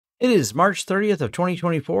It is March 30th of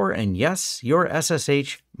 2024, and yes, your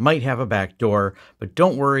SSH might have a backdoor, but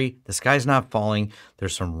don't worry, the sky's not falling.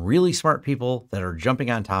 There's some really smart people that are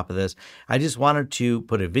jumping on top of this. I just wanted to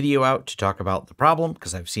put a video out to talk about the problem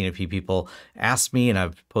because I've seen a few people ask me and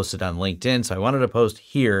I've posted on LinkedIn, so I wanted to post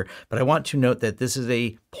here, but I want to note that this is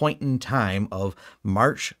a point in time of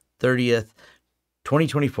March 30th,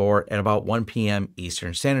 2024 at about 1 p.m.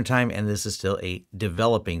 Eastern Standard Time, and this is still a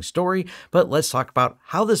developing story, but let's talk about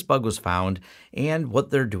how this bug was found and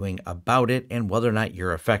what they're doing about it and whether or not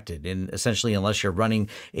you're affected. And essentially, unless you're running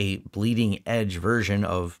a bleeding edge version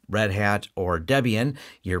of Red Hat or Debian,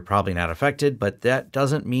 you're probably not affected, but that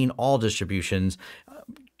doesn't mean all distributions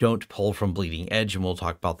don't pull from bleeding edge, and we'll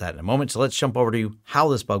talk about that in a moment. So let's jump over to how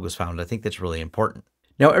this bug was found. I think that's really important.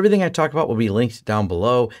 Now, everything I talk about will be linked down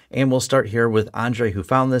below, and we'll start here with Andre, who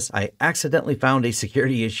found this. I accidentally found a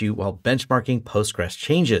security issue while benchmarking Postgres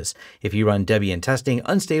changes. If you run Debian testing,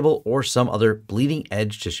 unstable, or some other bleeding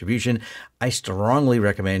edge distribution, I strongly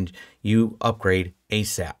recommend you upgrade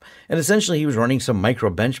ASAP. And essentially, he was running some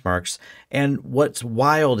micro benchmarks, and what's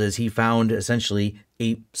wild is he found essentially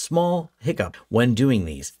a small hiccup when doing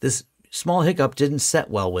these. This small hiccup didn't set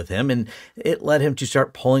well with him, and it led him to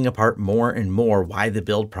start pulling apart more and more why the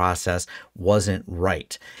build process wasn't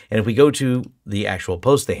right. And if we go to the actual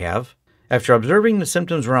post they have, after observing the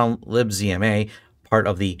symptoms around libzma, part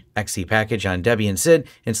of the XC package on Debian SID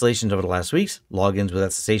installations over the last weeks, logins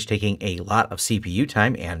with SSH taking a lot of CPU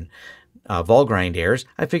time and vol grind errors,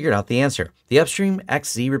 I figured out the answer. The upstream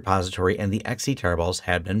XZ repository and the XC tarballs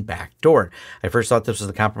had been backdoored. I first thought this was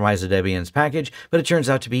the compromise of Debian's package, but it turns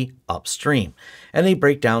out to be upstream. And they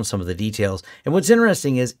break down some of the details. And what's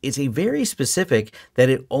interesting is it's a very specific that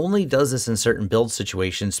it only does this in certain build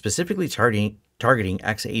situations, specifically targeting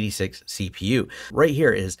x86 CPU. Right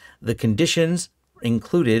here is the conditions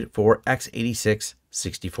included for x86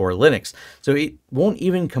 64 Linux. So it won't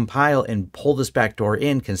even compile and pull this backdoor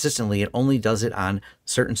in consistently. It only does it on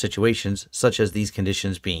certain situations, such as these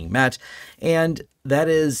conditions being met. And that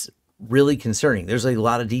is really concerning. There's a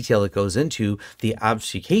lot of detail that goes into the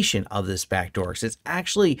obfuscation of this backdoor. So it's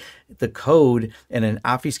actually the code and an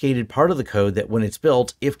obfuscated part of the code that when it's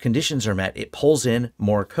built, if conditions are met, it pulls in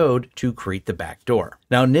more code to create the backdoor.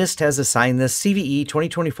 Now, NIST has assigned this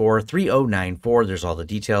CVE-2024-3094. There's all the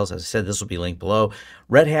details. As I said, this will be linked below.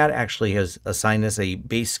 Red Hat actually has assigned this a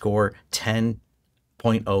base score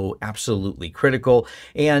 10.0, absolutely critical.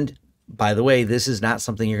 And by the way, this is not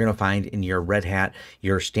something you're going to find in your Red Hat,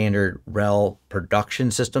 your standard RHEL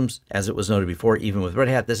production systems. As it was noted before, even with Red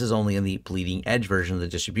Hat, this is only in the bleeding edge version of the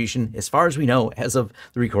distribution, as far as we know, as of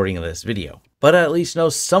the recording of this video. But I at least know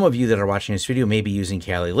some of you that are watching this video may be using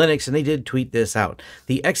Kali Linux, and they did tweet this out.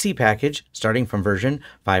 The XC package, starting from version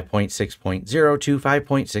 5.6.0 to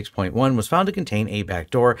 5.6.1, was found to contain a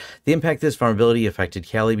backdoor. The impact of this vulnerability affected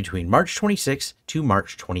Kali between March 26th to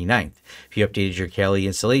March 29th. If you updated your Kali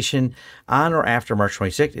installation on or after March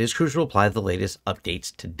 26th, it is crucial to apply the latest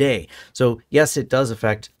updates today. So yes, it does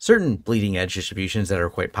affect certain bleeding edge distributions that are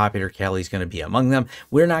quite popular. Kali is going to be among them.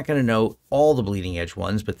 We're not going to know all the bleeding edge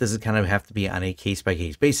ones, but this is kind of have to be on a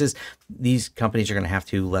case-by-case basis. These companies are going to have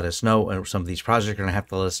to let us know, or some of these projects are going to have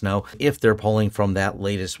to let us know if they're pulling from that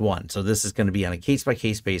latest one. So this is going to be on a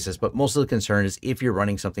case-by-case basis, but most of the concern is if you're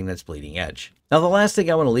running something that's bleeding edge. Now, the last thing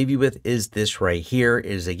I want to leave you with is this right here. It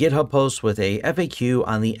is a GitHub post with a FAQ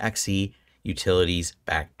on the XC utilities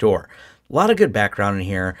backdoor. A lot of good background in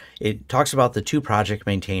here. It talks about the two project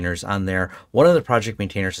maintainers on there. One of the project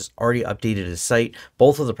maintainers has already updated his site.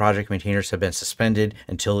 Both of the project maintainers have been suspended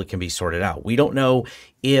until it can be sorted out. We don't know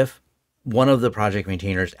if one of the project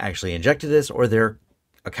maintainers actually injected this or their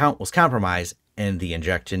account was compromised and the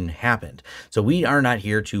injection happened. So we are not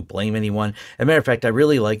here to blame anyone. As a matter of fact, I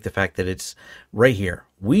really like the fact that it's right here.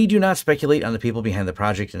 We do not speculate on the people behind the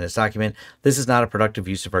project in this document. This is not a productive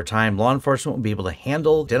use of our time. Law enforcement will be able to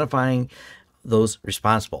handle identifying those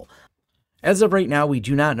responsible. As of right now, we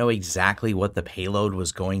do not know exactly what the payload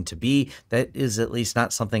was going to be. That is at least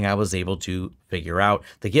not something I was able to figure out.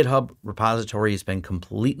 The GitHub repository has been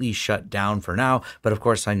completely shut down for now, but of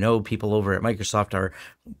course I know people over at Microsoft are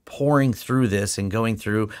pouring through this and going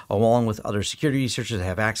through, along with other security researchers that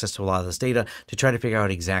have access to a lot of this data, to try to figure out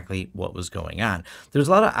exactly what was going on. There's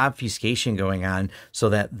a lot of obfuscation going on so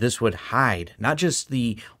that this would hide, not just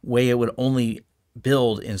the way it would only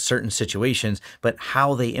build in certain situations, but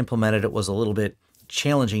how they implemented it was a little bit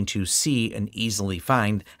challenging to see and easily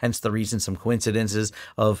find, hence the reason some coincidences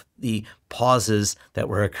of the pauses that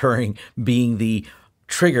were occurring being the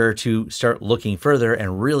trigger to start looking further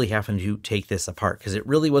and really having to take this apart, because it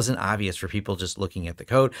really wasn't obvious for people just looking at the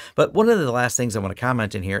code. But one of the last things I want to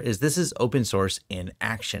comment in here is this is open source in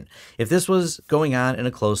action. If this was going on in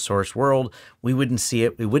a closed source world, we wouldn't see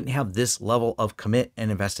it. We wouldn't have this level of commit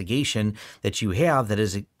and investigation that you have that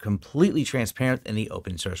is completely transparent in the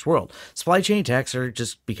open source world. Supply chain attacks are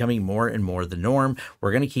just becoming more and more the norm.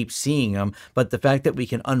 We're going to keep seeing them, but the fact that we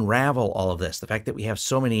can unravel all of this, the fact that we have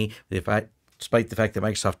so many, despite the fact that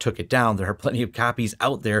Microsoft took it down, there are plenty of copies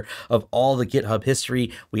out there of all the GitHub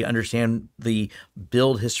history. We understand the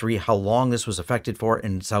build history, how long this was affected for,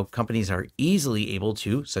 and so companies are easily able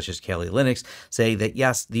to, such as Kali Linux, say that,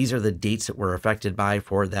 yes, these are the dates that were affected by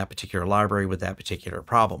for that particular library with that particular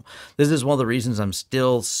problem. This is one of the reasons I'm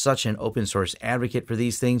still such an open source advocate for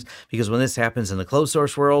these things, because when this happens in the closed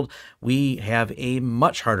source world, we have a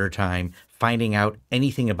much harder time finding out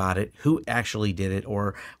anything about it, who actually did it,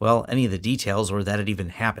 or, well, any of the details, or that it even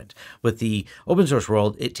happened. With the open source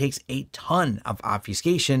world, it takes a ton of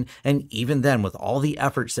obfuscation, and even then, with all the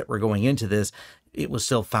efforts that were going into this, it was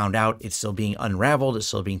still found out, it's still being unraveled, it's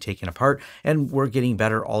still being taken apart, and we're getting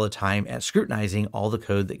better all the time at scrutinizing all the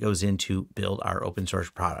code that goes in to build our open source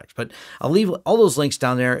products. But I'll leave all those links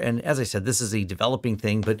down there, and as I said, this is a developing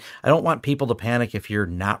thing, but I don't want people to panic if you're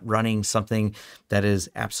not running something that is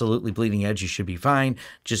absolutely bleeding edge. You should be fine.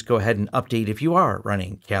 Just go ahead and update if you are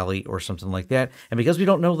running Kali or something like that. And because we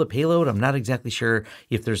don't know the payload, I'm not exactly sure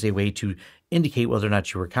if there's a way to indicate whether or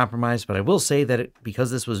not you were compromised, but I will say that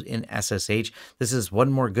because this was in SSH, this is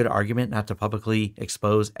one more good argument not to publicly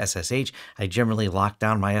expose SSH. I generally lock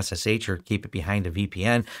down my SSH or keep it behind a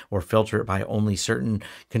VPN or filter it by only certain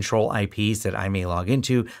control IPs that I may log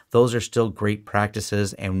into. Those are still great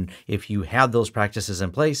practices, and if you have those practices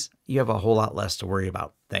in place, you have a whole lot less to worry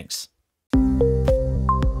about. Thanks.